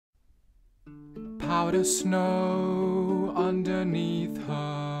Powder snow underneath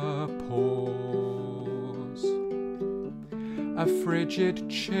her pores, a frigid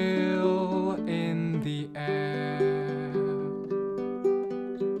chill in the air,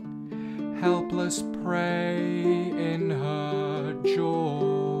 helpless prey in her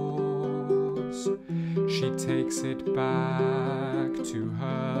jaws. She takes it back to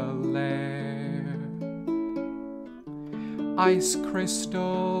her lair. Ice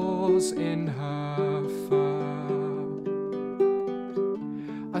crystals in her fur,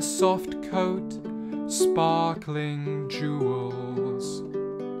 a soft coat, sparkling jewels,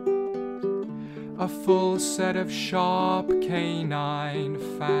 a full set of sharp canine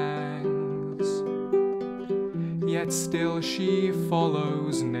fangs. Yet still she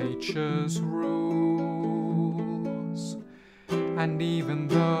follows nature's rules, and even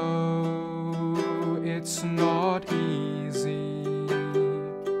though it's not easy,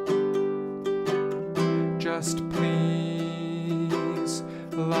 just please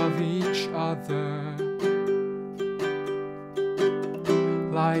love each other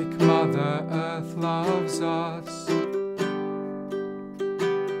like Mother Earth loves us,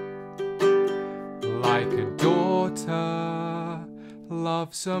 like a daughter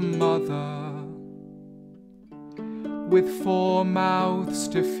loves a mother. With 4 mouths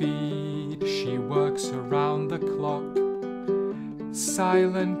to feed, she works around the clock,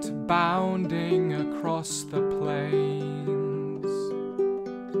 silent, bounding across the plains.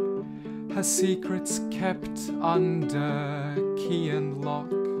 Her secrets kept under key and lock.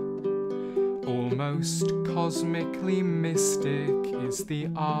 Almost cosmically mystic is the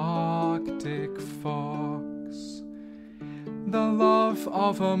Arctic fox. The love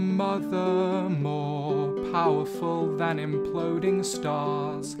of a mother, more powerful than imploding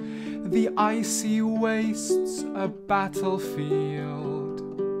stars. The icy wastes a battlefield.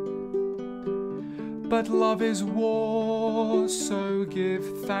 But love is war, so give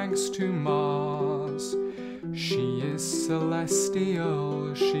thanks to Mars. She is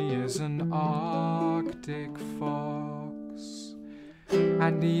celestial, she is an Arctic fox.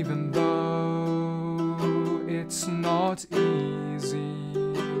 And even though it's not easy,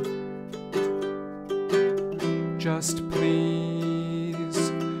 just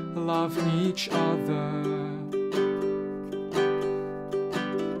please love each other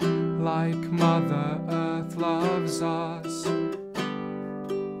like Mother Earth loves us,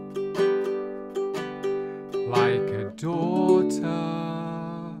 like a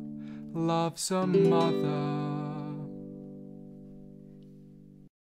daughter loves a mother.